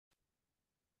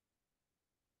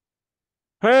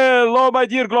Hello, my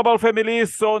dear global family.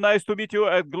 So nice to meet you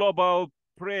at Global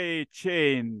Pray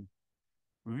Chain.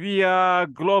 We are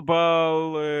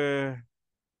global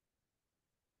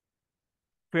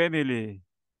family.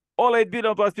 All 8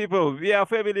 billion plus people. We are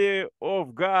family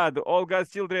of God, all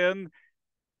God's children.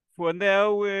 For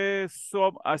now,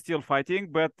 some are still fighting,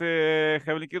 but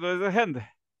Heavenly Kingdom is at hand.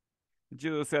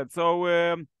 Jesus said.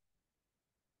 So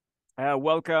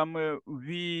welcome.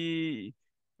 We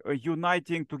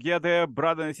uniting together,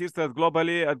 brothers and sisters,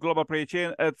 globally at Global Prayer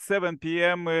Chain at 7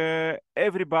 p.m.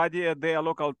 Everybody at their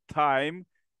local time.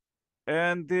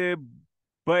 And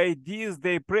by this,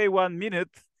 they pray 1 minute.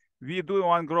 We do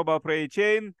one Global Prayer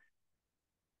Chain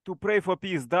to pray for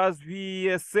peace. Thus, we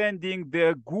are sending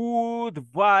the good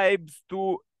vibes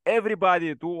to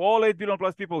everybody, to all 8 billion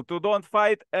plus people, to don't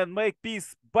fight and make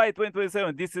peace by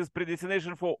 2027. This is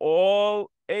predestination for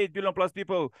all 8 billion plus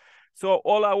people. So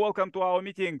all are welcome to our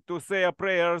meeting to say our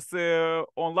prayers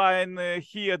online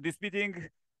here at this meeting.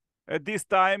 At this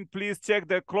time, please check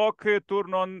the clock,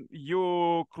 turn on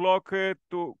your clock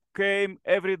to come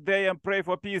every day and pray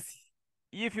for peace.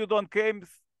 If you don't come,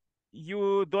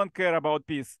 you don't care about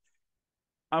peace,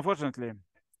 unfortunately.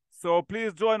 So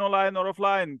please join online or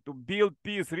offline to build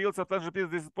peace, real substantial peace.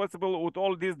 This is possible with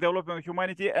all this development of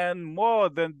humanity, and more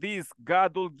than this,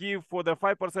 God will give for the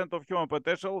 5% of human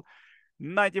potential,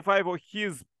 95 of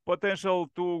his potential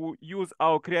to use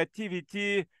our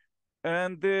creativity.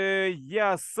 And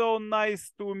yeah, so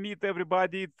nice to meet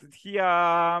everybody here.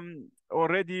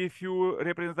 Already a few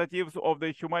representatives of the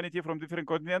humanity from different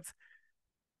continents,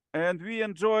 and we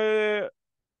enjoy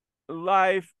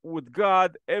life with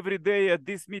God every day at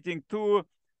this meeting too,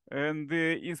 and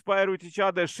inspire with each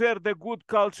other, share the good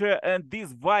culture and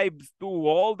these vibes to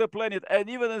all the planet and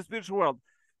even in the spiritual world.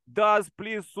 Thus,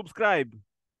 please subscribe,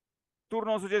 turn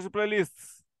on suggested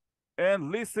playlists, and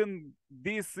listen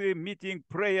these meeting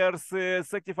prayers,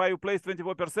 sanctify your place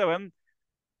 24/7.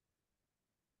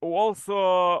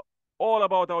 Also, all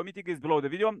about our meeting is below the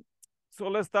video. So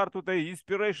let's start with the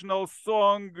inspirational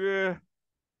song,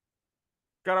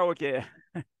 karaoke.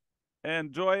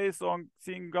 Enjoy song,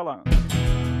 sing along.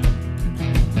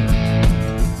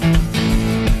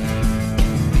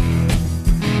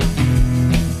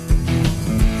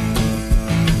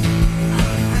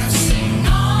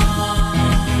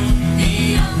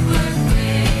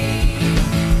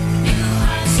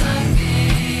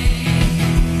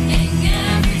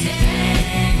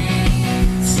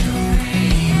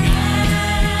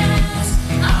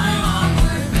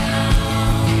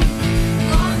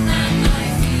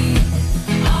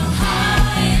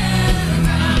 Higher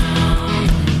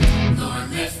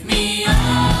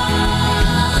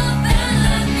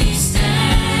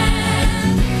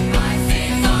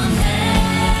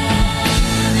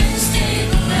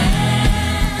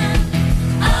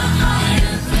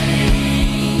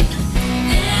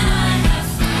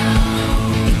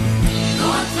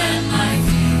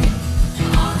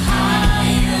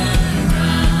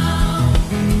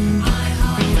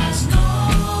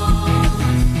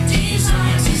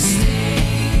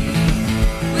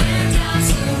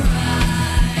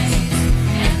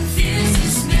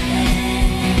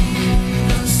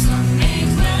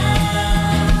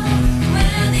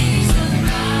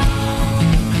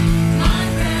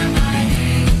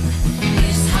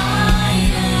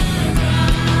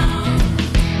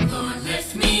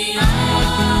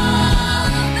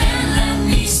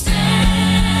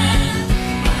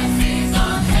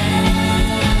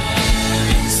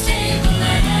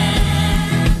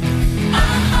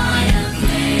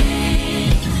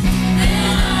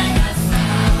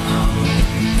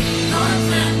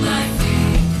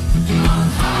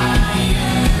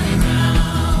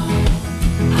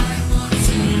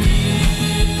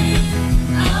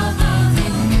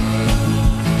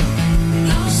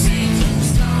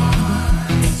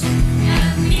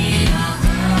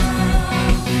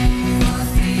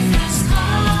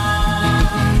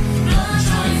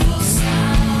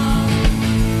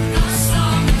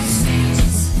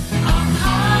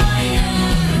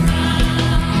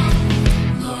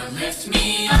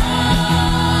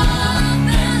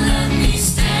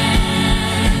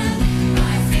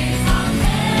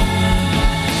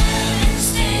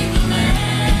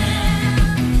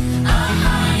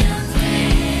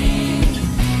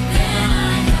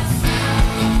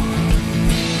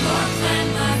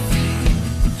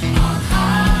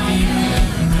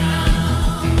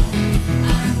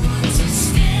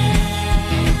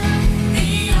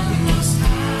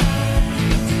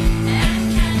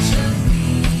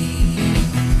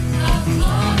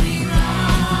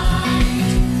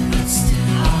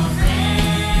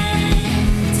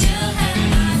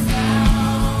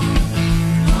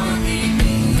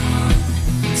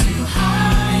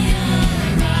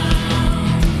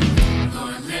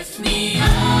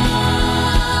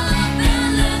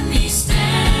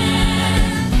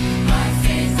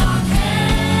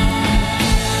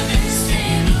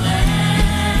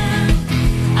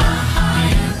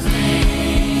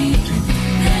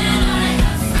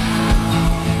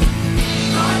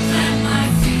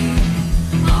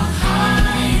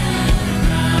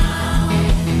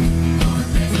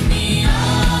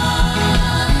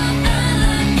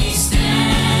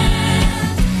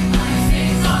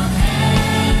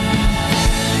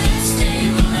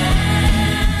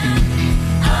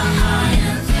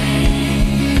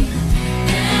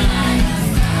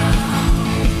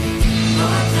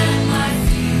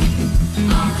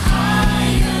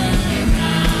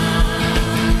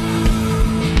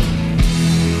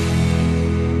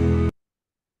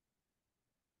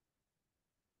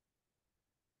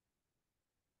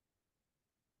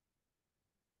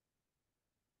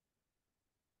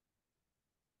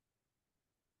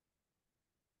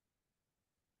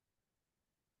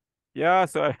Yeah,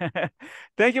 so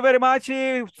thank you very much.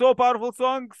 So powerful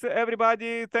songs,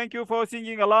 everybody. Thank you for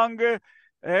singing along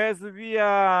as we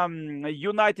are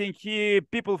uniting here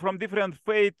people from different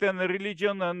faith and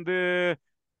religion and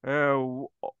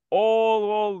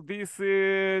all these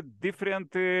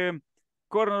different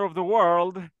corner of the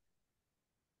world,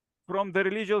 from the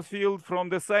religious field, from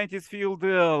the scientist field.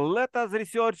 Let us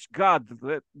research God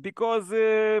because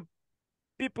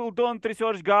people don't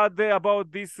research God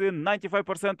about this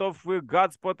 95% of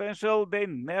God's potential. They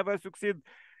never succeed.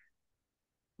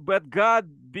 But God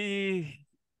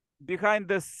behind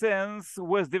the scenes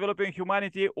was developing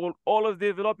humanity. All of the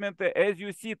development as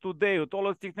you see today with all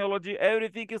of technology,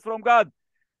 everything is from God.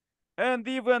 And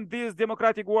even this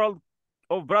democratic world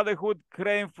of brotherhood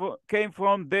came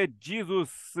from the Jesus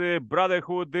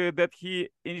brotherhood that he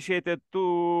initiated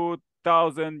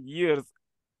 2000 years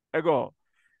ago.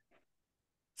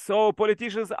 So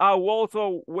politicians are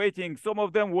also waiting. Some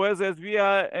of them was as we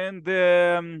are in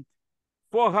the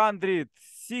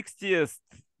 460th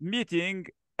meeting.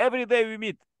 Every day we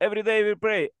meet, every day we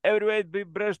pray, every day we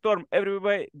brainstorm,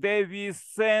 every day we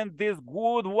send these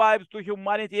good vibes to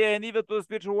humanity and even to the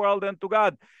spiritual world and to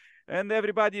God. And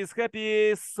everybody is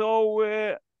happy.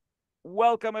 So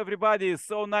welcome everybody.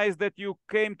 So nice that you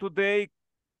came today.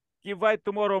 Invite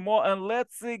tomorrow more, and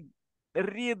let's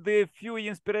read a few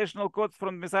inspirational quotes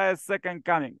from Messiah's second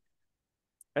coming.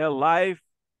 A life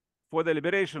for the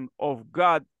liberation of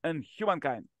God and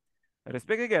humankind.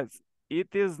 Respected guests,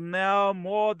 it is now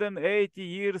more than 80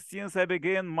 years since I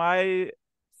began my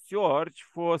search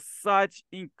for such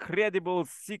incredible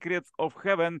secrets of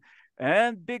heaven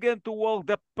and began to walk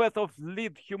the path of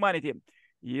lead humanity.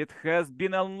 It has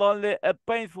been a lonely, a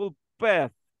painful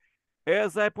path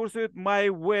as I pursued my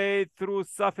way through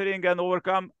suffering and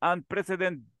overcome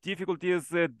unprecedented difficulties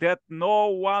that no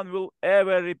one will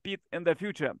ever repeat in the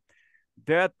future.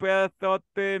 That path taught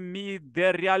me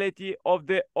the reality of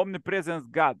the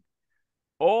omnipresent God.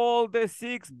 All the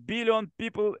 6 billion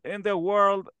people in the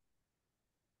world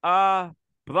are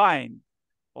blind.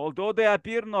 Although they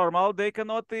appear normal, they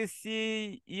cannot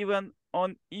see even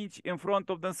an inch in front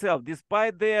of themselves.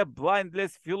 Despite their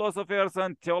blindness, philosophers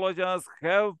and theologians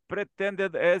have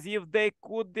pretended as if they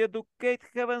could educate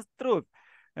heaven's truth.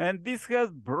 And this has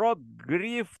brought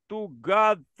grief to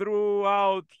God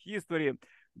throughout history.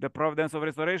 The providence of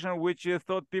restoration, which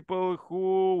thought people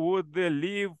who would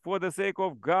live for the sake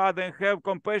of God and have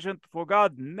compassion for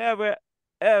God, never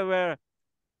ever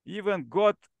even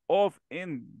got off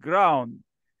in ground.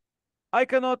 I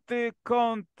cannot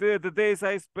count the days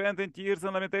I spent in tears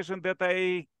and lamentation that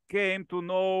I came to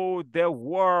know the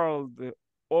world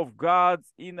of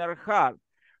God's inner heart.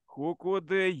 Who could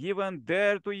even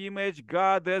dare to image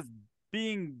God as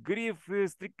being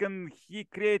grief-stricken? He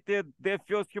created the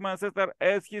first human ancestor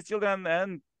as his children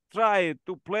and tried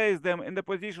to place them in the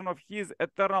position of his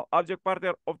eternal object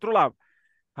partner of true love.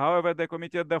 However, they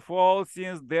committed the fall.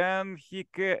 Since then, he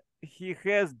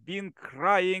has been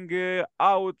carrying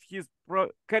out his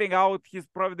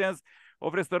providence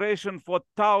of restoration for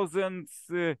thousands,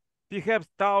 perhaps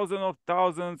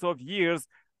thousands of years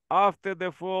after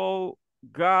the fall.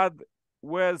 God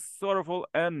was sorrowful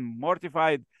and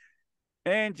mortified.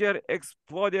 Anger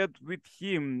exploded with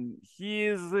him.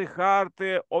 His heart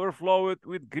overflowed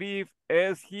with grief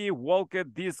as he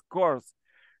walked this course.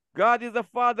 God is the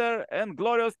Father and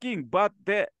glorious King, but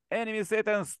the enemy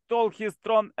Satan stole his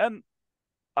throne and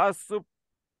usurped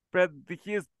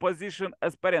his position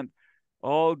as parent.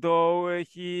 Although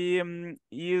he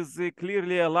is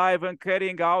clearly alive and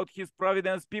carrying out his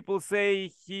providence, people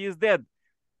say he is dead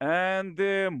and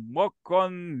mock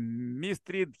on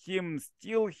mistreat him.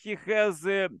 Still, he has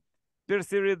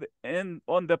persevered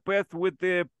on the path with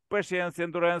patience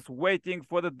and endurance, waiting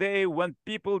for the day when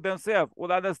people themselves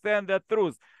would understand the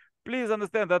truth. Please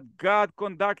understand that God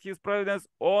conducts his providence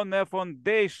on a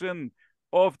foundation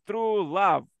of true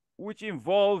love, which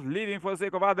involves living for the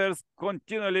sake of others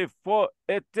continually for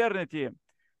eternity.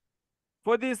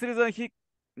 For this reason, he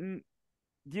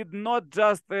did not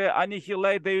just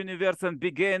annihilate the universe and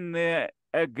begin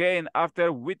again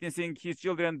after witnessing his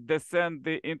children descend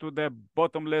into the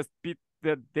bottomless pit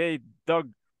that they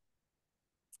dug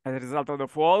as a result of the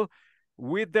fall.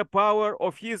 With the power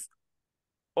of his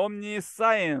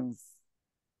omniscience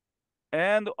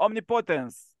and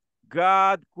omnipotence,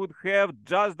 God could have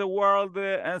judged the world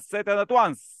and Satan at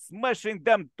once, smashing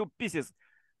them to pieces.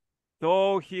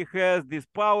 Though he has this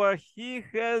power, he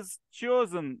has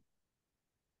chosen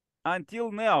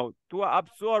until now to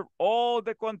absorb all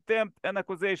the contempt and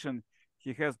accusation.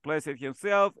 He has placed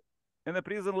himself in a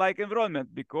prison-like environment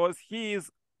because he is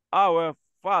our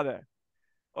Father.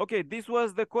 Okay, this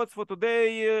was the quotes for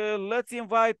today. Let's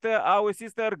invite our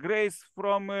sister Grace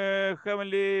from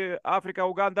Heavenly Africa,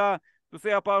 Uganda, to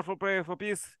say a powerful prayer for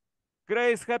peace.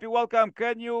 Grace, happy welcome.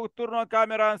 Can you turn on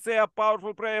camera and say a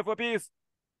powerful prayer for peace?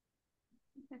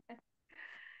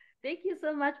 Thank you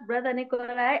so much, Brother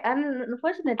Nikolai.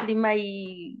 Unfortunately, my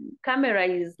camera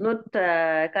is not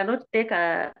cannot take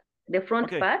the front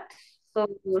Okay. part, so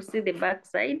you'll see the back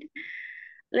side.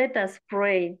 Let us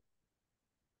pray.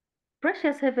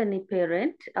 Precious Heavenly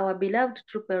Parent, our beloved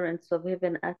true parents of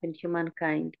heaven, earth, and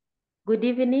humankind. Good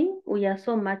evening. We are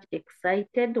so much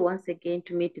excited once again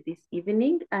to meet this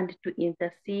evening and to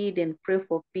intercede and pray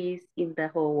for peace in the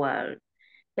whole world.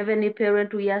 Heavenly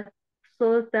Parent, we are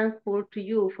so thankful to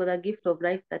you for the gift of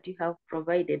life that you have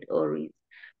provided always,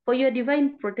 for your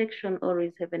divine protection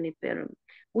always, Heavenly Parent.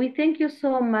 We thank you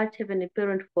so much, Heavenly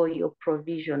Parent, for your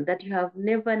provision, that you have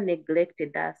never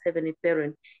neglected us, Heavenly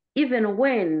Parent, even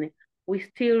when we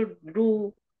still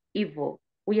do evil.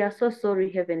 We are so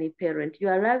sorry, Heavenly Parent.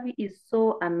 Your love is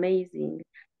so amazing.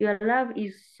 Your love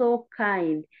is so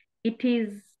kind. It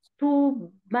is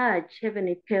too much,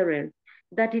 Heavenly Parent,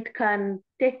 that it can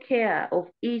take care of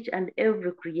each and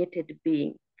every created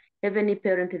being. Heavenly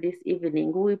Parent, this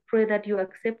evening, we pray that you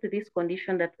accept this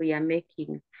condition that we are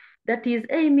making, that is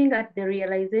aiming at the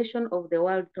realization of the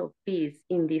world of peace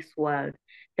in this world.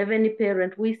 Heavenly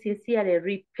Parent, we sincerely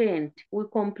repent, we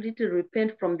completely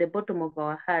repent from the bottom of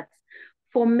our hearts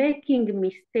for making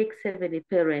mistakes, Heavenly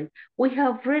Parent. We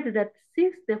have read that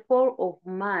since the fall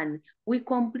of man, we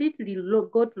completely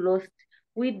got lost.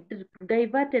 We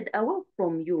diverted away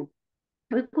from you.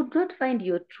 We could not find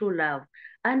your true love.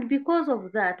 And because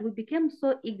of that, we became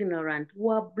so ignorant, we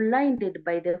were blinded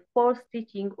by the false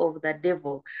teaching of the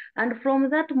devil. And from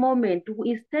that moment,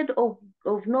 instead of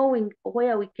knowing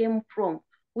where we came from,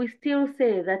 we still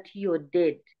say that you're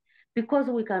dead because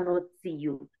we cannot see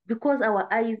you, because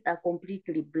our eyes are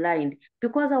completely blind,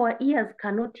 because our ears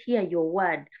cannot hear your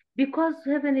word, because,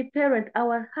 Heavenly Parent,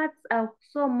 our hearts are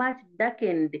so much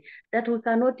darkened that we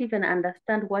cannot even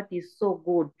understand what is so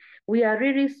good. We are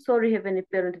really sorry, Heavenly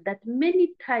Parent, that many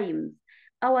times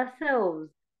ourselves,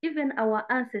 even our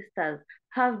ancestors,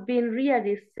 have been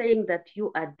really saying that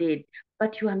you are dead,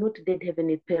 but you are not dead,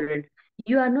 Heavenly Parent.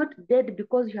 You are not dead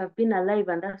because you have been alive,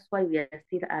 and that's why we are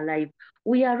still alive.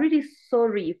 We are really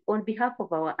sorry on behalf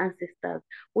of our ancestors.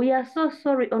 We are so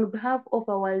sorry on behalf of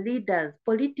our leaders,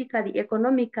 politically,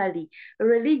 economically,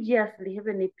 religiously,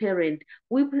 Heavenly Parent.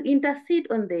 We will intercede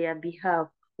on their behalf.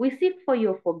 We seek for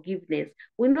your forgiveness.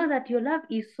 We know that your love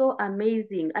is so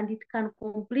amazing and it can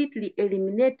completely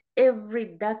eliminate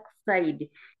every dark side.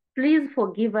 Please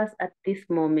forgive us at this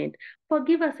moment.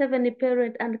 Forgive us, Heavenly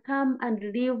Parent, and come and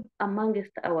live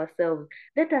amongst ourselves.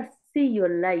 Let us see your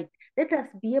light. Let us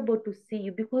be able to see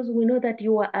you because we know that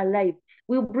you are alive.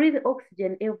 We breathe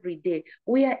oxygen every day.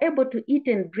 We are able to eat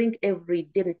and drink every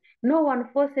day. No one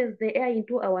forces the air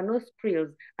into our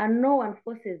nostrils and no one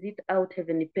forces it out,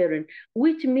 Heavenly Parent,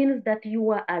 which means that you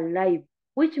are alive,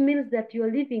 which means that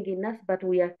you're living in us, but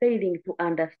we are failing to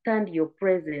understand your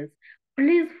presence.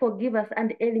 Please forgive us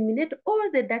and eliminate all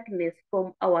the darkness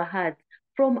from our hearts,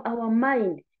 from our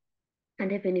mind,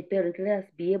 and Heavenly Parent, let us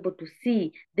be able to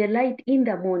see the light in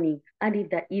the morning and in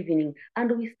the evening.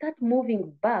 And we start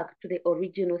moving back to the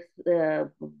original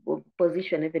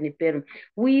position, Heavenly Parent.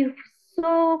 We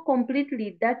so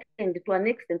completely darkened to an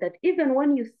extent that even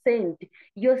when you sent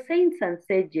your saints and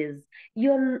sages,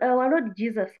 our Lord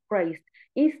Jesus Christ,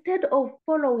 instead of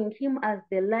following him as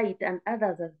the light and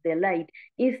others as the light,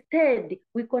 instead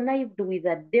we connived with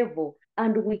the devil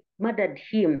and we murdered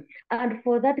him. And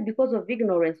for that, because of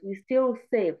ignorance, we still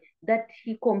say that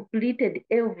he completed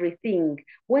everything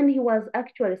when he was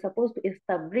actually supposed to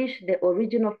establish the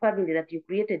original family that you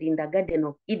created in the Garden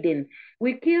of Eden.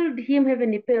 We killed him,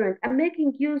 Heavenly Parent, and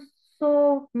making you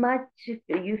so much,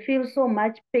 you feel so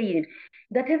much pain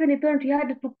that Heavenly Parent, you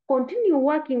had to continue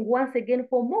working once again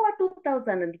for more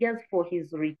 2,000 years for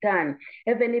his return.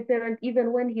 Heavenly Parent,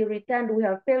 even when he returned, we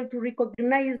have failed to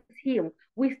recognize him.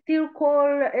 We still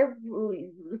call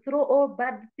throw all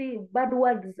bad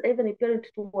words, Heavenly Parent,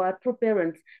 to our true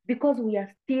parents because we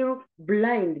are still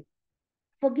blind.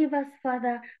 Forgive us,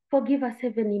 Father. Forgive us,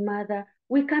 Heavenly Mother.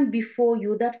 We come before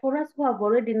you that for us who have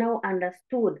already now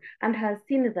understood and has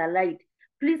seen the light,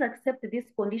 please accept this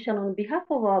condition on behalf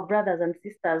of our brothers and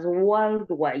sisters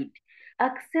worldwide.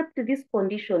 Accept this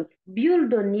condition.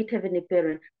 Build on it, Heavenly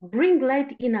Parent. Bring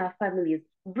light in our families.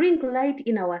 Bring light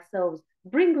in ourselves.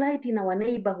 Bring light in our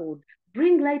neighborhood.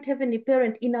 Bring light, Heavenly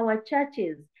Parent, in our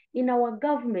churches, in our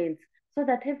governments, so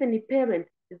that, Heavenly Parent,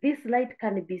 this light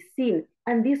can be seen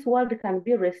and this world can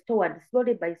be restored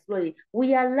slowly by slowly.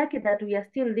 We are lucky that we are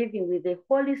still living with the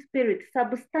Holy Spirit,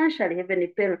 substantial Heavenly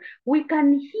Parent. We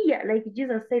can hear, like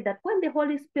Jesus said, that when the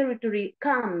Holy Spirit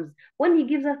comes, when He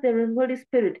gives us the Holy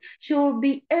Spirit, she will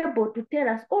be able to tell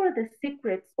us all the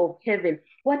secrets of heaven.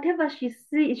 Whatever she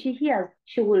hears,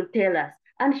 she will tell us.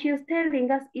 And she is telling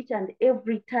us each and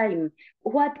every time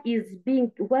what is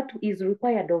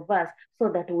required of us so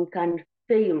that we can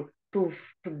fail to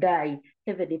die.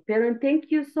 Heavenly Parent,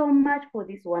 thank you so much for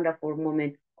this wonderful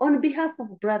moment. On behalf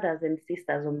of brothers and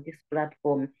sisters on this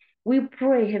platform, we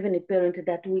pray, Heavenly Parent,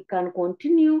 that we can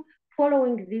continue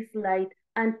following this light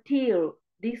until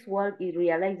this world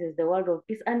realizes the world of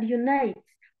peace and unites,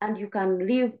 and you can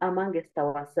live amongst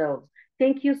ourselves.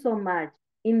 Thank you so much.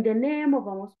 In the name of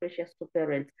our most precious two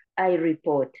parents, I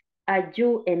report.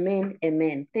 Adieu, amen,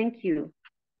 amen. Thank you.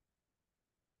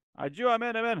 Adieu,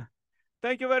 amen, amen.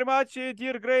 Thank you very much,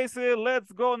 dear Grace.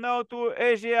 Let's go now to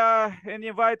Asia and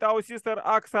invite our sister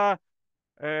Aksa.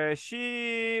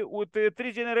 She, with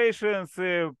 3 generations,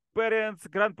 parents,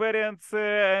 grandparents,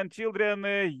 and children,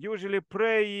 usually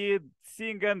pray,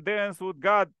 sing, and dance with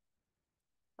God.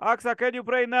 Aksa, can you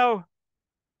pray now?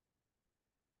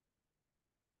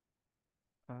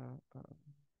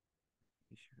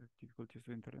 Difficulties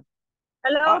with internet.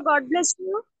 Hello, God bless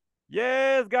you.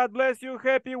 Yes, God bless you.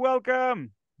 Happy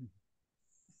welcome.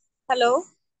 Hello.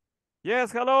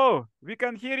 Yes, hello. We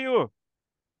can hear you.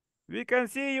 We can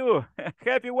see you.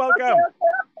 Happy welcome. Okay.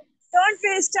 Don't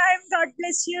waste time. God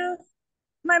bless you.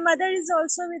 My mother is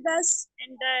also with us,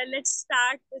 and let's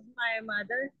start with my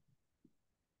mother.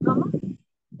 Mama.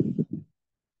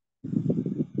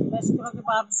 मशकुरों के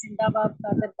बाप, जिंदा बाप,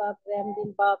 कादर बाप,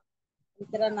 रहमदिल बाप,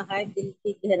 तेरा नहायत दिल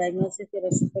की गहराइयों से तेरा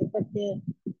शुक्र करते हैं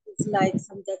इस लायक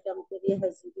समझा कि हम तेरी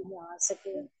हजूरी में आ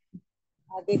सके।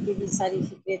 आगे की भी सारी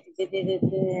फिक्रें तुझे दे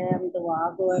देते हैं, हम दुआ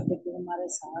गो है कि तू हमारे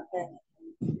साथ है।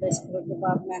 मशकुरों के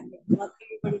बाप, मैं हिम्मत की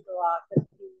भी बड़ी दुआ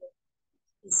करती हूँ,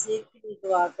 किसी की भी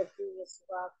दुआ करती हूँ,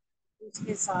 सुबह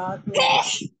उसके साथ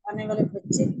आने वाले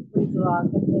बच्चे की बड़ी दुआ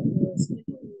करते हैं, उसकी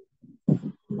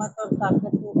हिम्मत और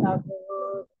ताकत को ताकि वो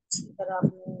अच्छी तरह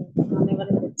अपने आने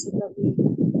वाले बच्चे का भी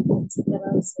अच्छी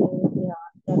तरह से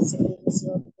ध्यान कर सके। जिस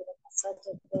वक्त पूरा मसा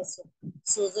चलता है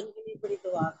सोजन के लिए बड़ी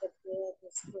दुआ करते हैं,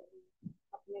 उसको भी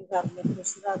अपने घर में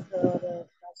खुश रख और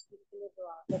काश्मीर के लिए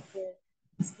दुआ करते हैं,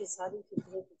 इसकी सारी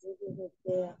फिक्रें तुझे भी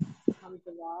देते हैं। हम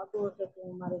दुआ गो कि तू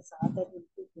हमारे साथ है,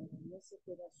 बिल्कुल गहराइयों से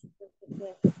तेरा शुक्र करते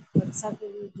हैं। वर्षा के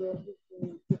लिए जो भी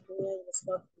फिक्रें है उस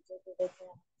वक्त तुझे दे देते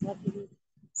हैं, वर्षा के लिए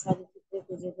सारी फिक्रें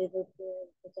तुझे दे देते हैं।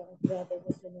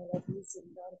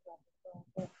 जिंदा और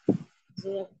होता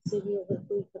है से भी अगर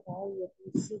कोई खता हुई है तो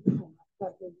उससे भी माफ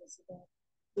कर देंगे सीधा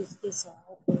इसके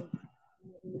साथ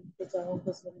बचाओ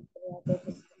के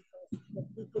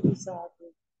भी साथ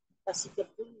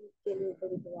के लिए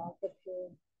बड़ी दुआ करते हैं,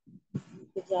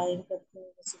 जाहिर करते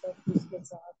हैं सीधा इसके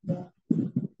साथ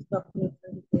अपने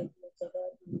जगह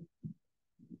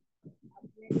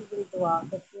अपने भी बड़ी दुआ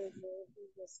करते हैं जो भी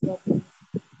इस वक्त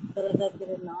तरह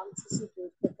तेरे नाम से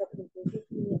तक अपनी बेटी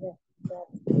के लिए है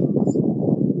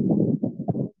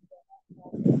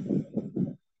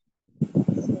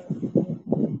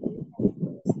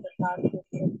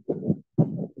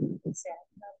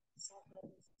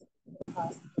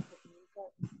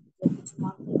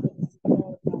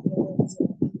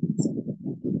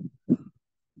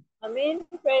Amen.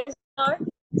 Praise the Lord.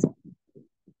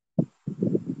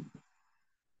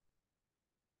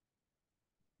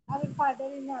 Our Father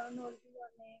in heaven, hallowed be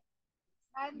your name.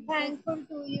 I'm thankful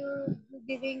to you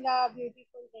giving a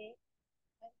beautiful day.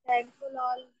 I'm thankful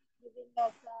all giving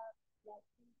us a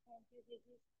blessing. Thank you,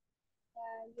 Jesus.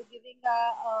 You giving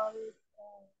all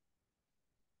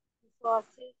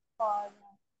resources for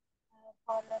life.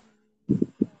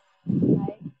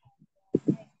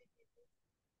 Thank you, Jesus.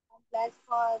 I'm blessed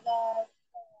for the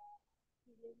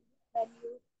healing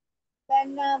when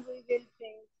we will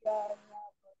praise your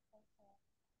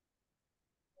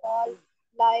all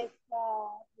life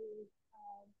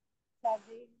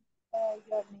serving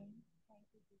your name. Thank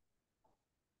you, Jesus.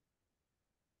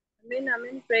 Amen.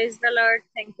 Amen. Praise the Lord.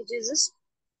 Thank you, Jesus.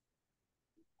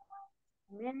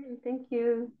 Amen. Thank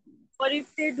you. For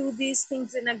if they do these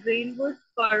things in a green wood,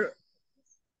 for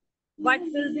what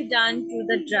will be done to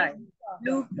the dry?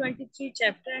 Luke 23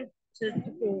 chapter and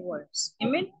 34 verse.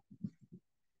 Amen.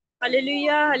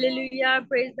 Hallelujah, hallelujah,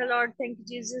 praise the Lord. Thank you,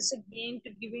 Jesus, again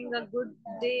to giving a good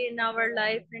day in our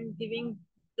life and giving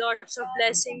lots of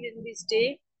blessing in this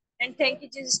day. And thank you,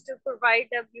 Jesus, to provide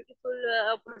a beautiful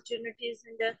opportunities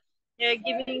and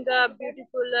giving a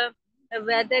beautiful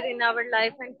weather in our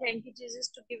life. And thank you, Jesus,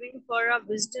 to giving for a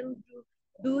wisdom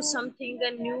to do something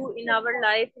new in our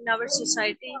life, in our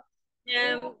society.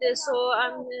 So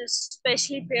I'm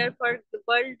especially prayer for the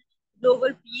world,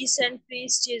 global peace and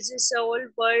peace. Jesus, the whole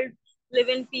world live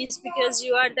in peace because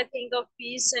you are the King of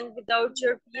peace, and without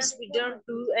your peace, we don't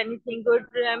do anything good.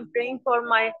 I'm praying for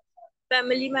my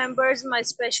family members, my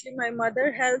especially my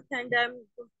mother health, and I'm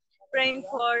praying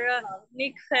for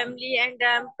Nick family, and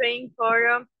I'm praying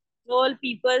for all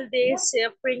people they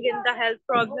suffering in the health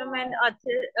problem and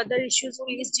other issues.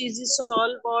 Please, Jesus,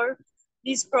 solve all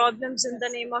these problems in the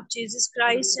name of Jesus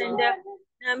Christ. And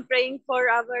I'm praying for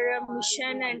our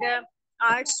mission and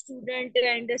art student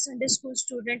and Sunday school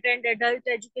student and adult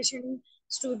education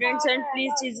students. And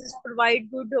please, Jesus, provide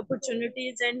good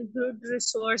opportunities and good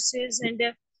resources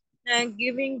and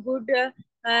giving good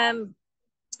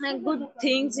and good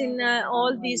things in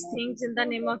all these things in the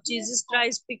name of Jesus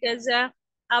Christ, because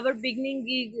our beginning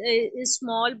is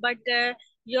small, but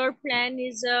your plan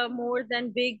is more than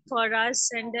big for us.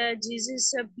 And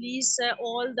Jesus, please,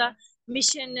 all the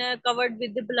mission covered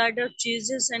with the blood of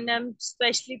Jesus. And I'm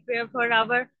especially pray for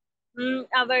our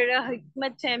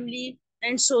Hikmat family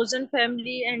and Sozen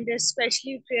family, and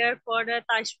especially prayer for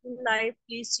Tashfin life.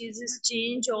 Please, Jesus,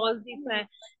 change all the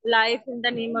life in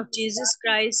the name of Jesus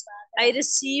Christ. I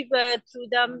receive through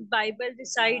the Bible,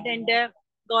 recite and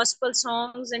gospel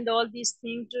songs and all these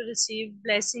things to receive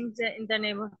blessings in the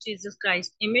name of Jesus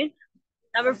Christ. Amen.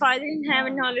 Our Father in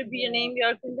heaven, hallowed be your name.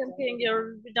 Your kingdom came, your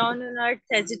will be done on earth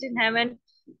as it in heaven.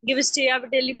 Give us today our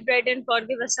daily bread and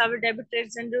forgive us our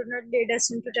debtors, and do not lead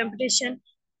us into temptation,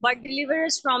 but deliver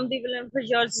us from the evil. And for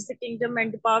yours is the kingdom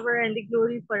and the power and the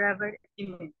glory forever.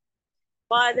 Amen.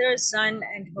 Father, Son,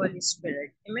 and Holy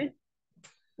Spirit. Amen.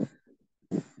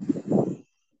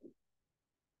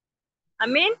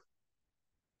 Amen.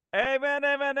 Amen,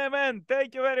 amen, amen.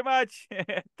 Thank you very much.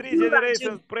 Three You,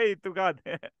 generations Raju. pray to God.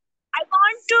 I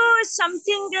want to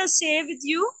something say with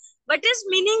you. What is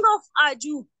meaning of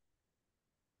Aju?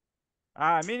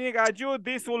 Meaning Aju,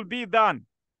 this will be done.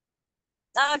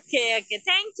 Okay, okay.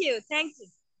 Thank you, thank you.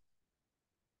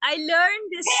 I learned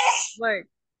this word.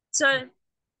 So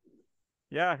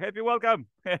Yeah, happy welcome.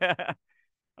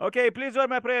 Okay, please join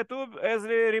my prayer too, as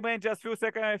we remain just few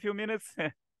seconds, a few minutes.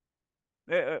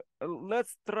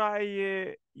 Let's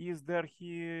try. Is there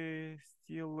here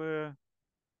still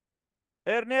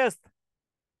Ernest?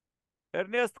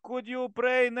 Ernest, could you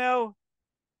pray now?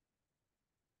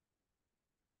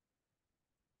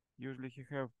 Usually he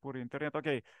have poor internet.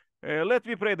 Okay, let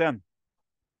me pray then.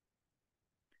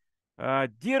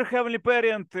 Dear Heavenly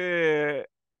Parent,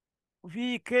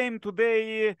 we came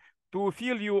today to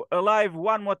feel you alive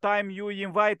one more time. You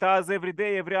invite us every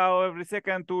day, every hour, every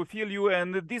second to feel you.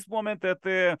 And this moment, at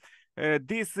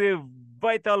this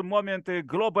vital moment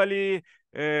globally,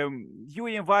 you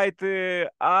invite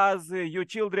us, your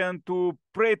children, to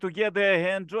pray together,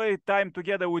 enjoy time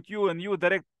together with you and you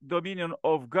direct dominion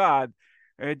of God.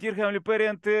 Dear Heavenly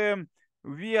Parent,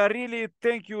 we are really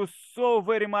thank you so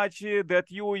very much that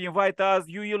you invite us,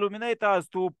 you illuminate us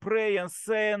to pray and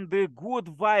send good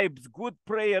vibes, good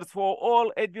prayers for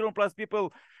all 8 billion plus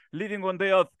people living on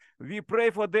the earth. We pray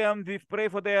for them, we pray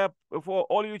for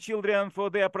all you children,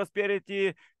 for their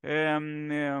prosperity,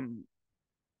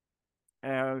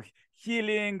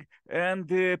 healing,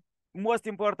 and most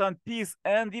important, peace,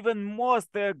 and even most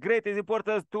greatest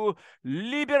importance, to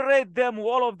liberate them,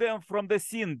 all of them, from the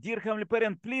sin. Dear Heavenly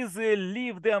Parent, please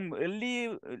leave them,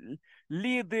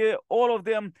 lead all of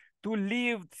them to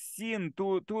leave sin,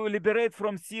 to liberate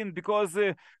from sin, because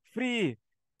free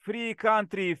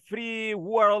country, free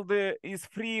world is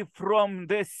free from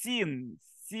the sin.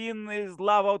 Sin is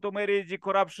love, auto marriage,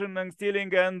 corruption, and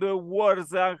stealing, and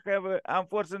wars. Have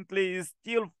unfortunately is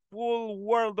still full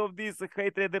world of this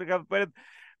hatred, dear Heavenly Parent.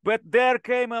 But there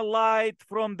came a light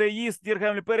from the east, dear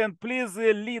Heavenly Parent. Please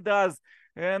lead us.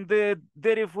 And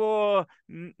therefore,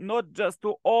 not just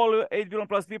to all 8 billion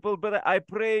plus people, but I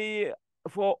pray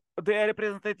for the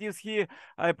representatives here.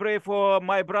 I pray for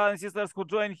my brothers and sisters who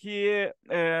join here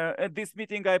at this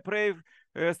meeting. I pray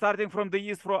starting from the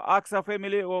east for AXA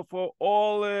family, or for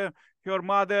all her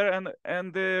mother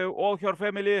and all her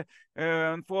family,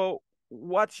 and for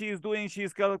what she is doing. She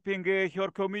is helping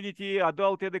her community,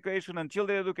 adult education and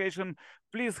children education.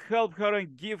 Please help her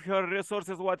and give her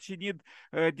resources what she need.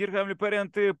 Dear Heavenly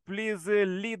Parent, please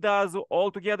lead us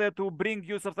all together to bring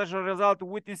you substantial result,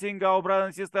 witnessing our brothers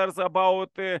and sisters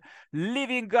about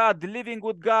living God, living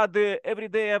with God every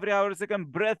day, every hour, second,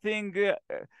 breathing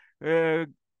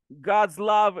God's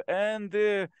love,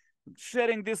 and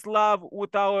sharing this love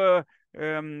with our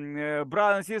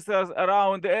brothers and sisters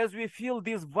around, as we feel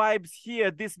these vibes here,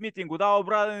 this meeting with our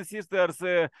brothers and sisters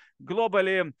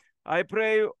globally. I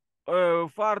pray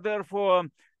further for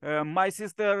my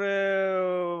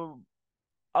sister,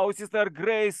 our sister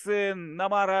Grace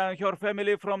Namara and her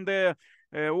family from the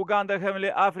Uganda family,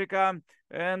 Africa,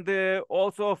 and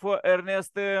also for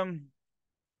Ernest and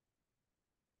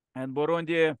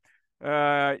Burundi,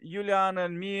 Julian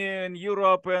and me in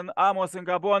Europe, and Amos in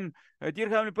Gabon. Dear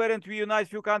Heavenly Parent, we unite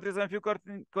few countries and few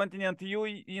continents. You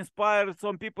inspire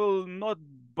some people not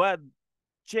by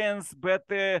chance, but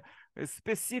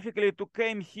specifically to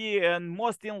come here, and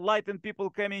most enlightened people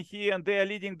coming here, and they are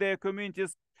leading their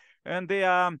communities, and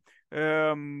their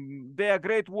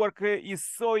great work is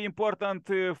so important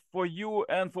for you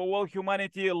and for all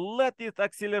humanity. Let it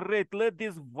accelerate. Let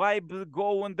this vibe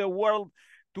go in the world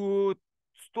to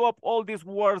stop all these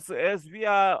wars, as we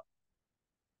are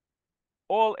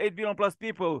all 8 billion plus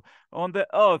people on the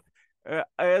earth.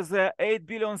 As 8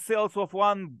 billion cells of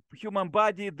one human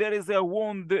body, there is a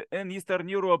wound in Eastern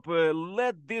Europe.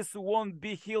 Let this wound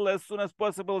be healed as soon as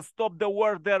possible. Stop the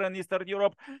war there in Eastern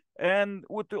Europe, and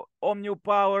with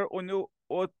omnipower,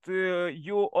 with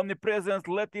you omnipresence,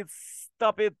 let it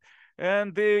stop it,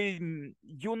 and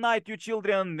unite you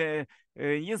children,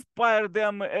 inspire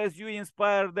them as you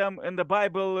inspire them in the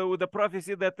Bible with the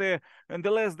prophecy that in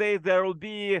the last days there will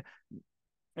be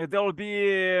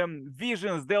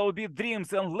visions, there will be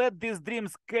dreams, and let these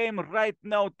dreams come right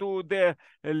now to the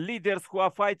leaders who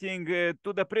are fighting,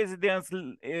 to the president's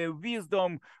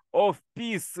wisdom of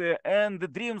peace, and the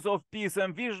dreams of peace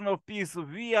and vision of peace.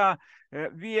 We are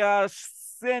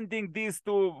sending these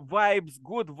to vibes,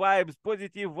 good vibes,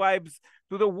 positive vibes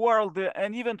to the world,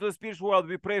 and even to the spiritual world.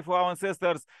 We pray for our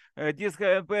ancestors. This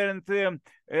parent,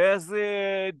 as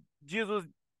Jesus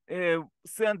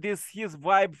send his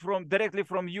vibe directly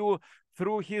from you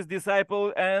through his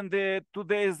disciple, and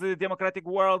today's democratic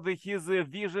world, his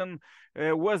vision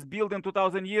was built in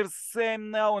 2000 years.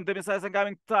 Same now in the Messiah's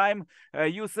coming time.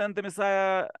 You send the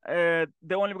Messiah,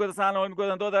 the only begotten Son, only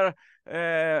begotten daughter,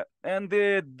 and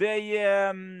they,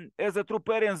 as a true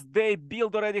parents, they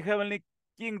build already heavenly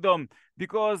kingdom,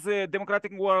 because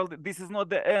democratic world, this is not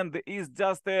the end, is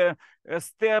just a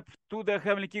step to the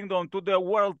heavenly kingdom, to the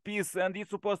world peace, and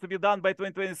it's supposed to be done by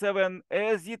 2027,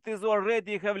 as it is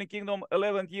already heavenly kingdom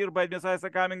 11th year by Messiah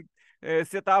coming,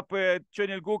 set up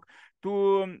Chonilguk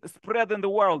to spread in the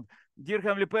world. Dear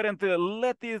Heavenly Parent,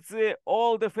 let it,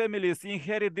 all the families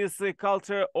inherit this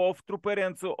culture of true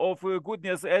parents, of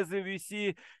goodness. As we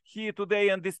see here today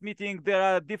in this meeting, there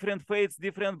are different faiths,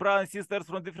 different brothers and sisters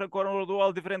from different corners of the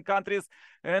world, different countries,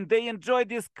 and they enjoy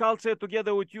this culture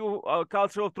together with you,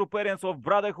 culture of true parents, of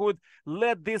brotherhood.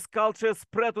 Let this culture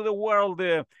spread to the world,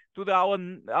 to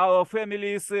our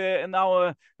families, and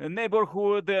our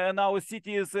neighborhood, and our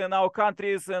cities, and our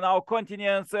countries, and our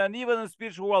continents, and even in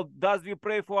spiritual world. Thus we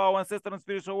pray for our ancestors in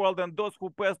spiritual world, and those who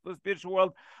passed to spiritual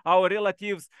world, our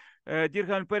relatives. Dear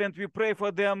Heavenly Parent, we pray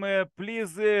for them.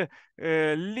 Please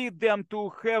lead them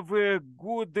to have a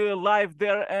good life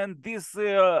there, and this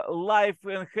life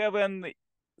in heaven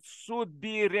should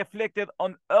be reflected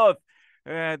on earth.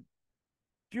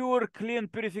 Pure, clean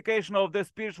purification of the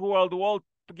spiritual world all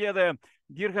together.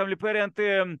 Dear Heavenly Parent,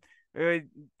 in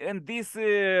this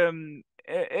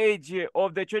age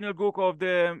of the Chonilguk of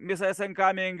the Messiah's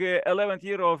coming, 11th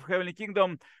year of Heavenly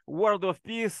Kingdom, world of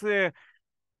peace, it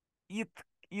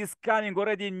is coming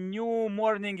already. New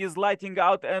morning is lighting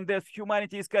out, and as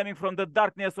humanity is coming from the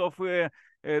darkness of the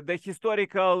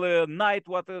historical night,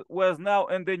 what was now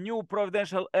in the new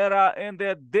providential era, in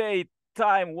the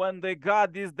daytime when the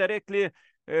God is directly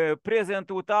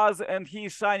present with us, and he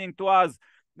is shining to us.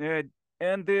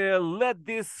 And let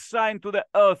this shine to the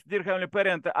earth, dear Heavenly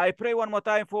Parent. I pray one more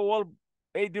time for all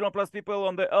 8 billion plus people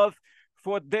on the earth,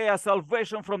 for their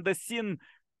salvation from the sin,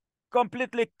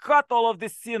 completely cut all of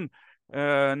this sin,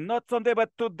 not someday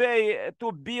but today,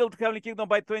 to build Heavenly Kingdom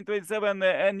by 2027,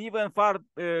 and even far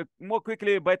more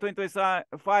quickly by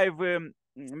 2025.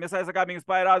 Messiah coming,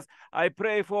 inspire us. I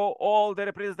pray for all the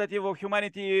representative of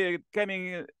humanity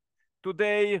coming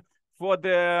today, for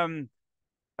the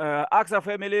Axa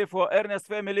family, for Ernest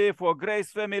family, for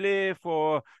Grace family,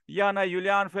 for Yana,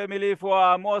 Julian family, for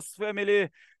Amos family.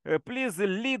 Please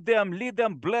lead them,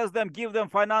 bless them, give them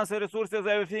financial resources,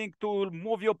 everything to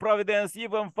move your providence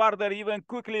even further, even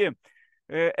quickly,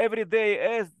 every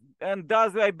day. And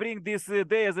thus I bring this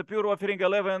day as a pure offering,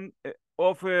 11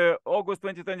 of August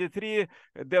 2023,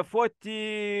 the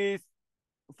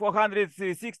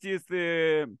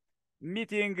 460th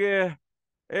meeting.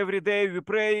 Every day we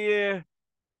pray.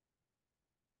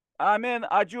 Amen.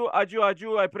 Aju, aju,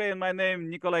 aju. I pray in my name,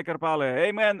 Nikolai Karpale.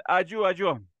 Amen. Aju,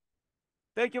 aju.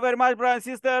 Thank you very much, brothers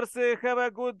and sisters. Have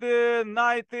a good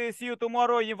night. See you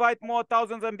tomorrow. Invite more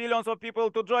thousands and billions of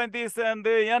people to join this and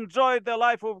enjoy the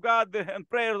life of God and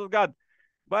prayers of God.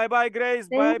 Bye-bye, Grace.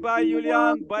 Bye-bye,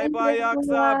 Julian. Bye-bye,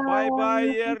 Aksa.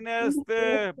 Bye-bye, Ernest.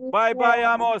 Bye-bye,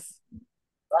 Amos.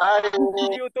 Bye.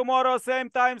 See you tomorrow, same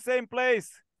time, same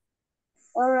place.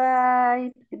 All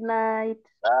right. Good night.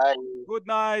 Bye. Good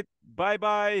night.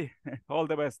 Bye-bye. All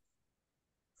the best.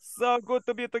 So good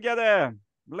to be together.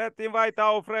 Let's invite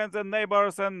our friends and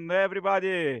neighbors and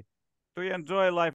everybody to enjoy life.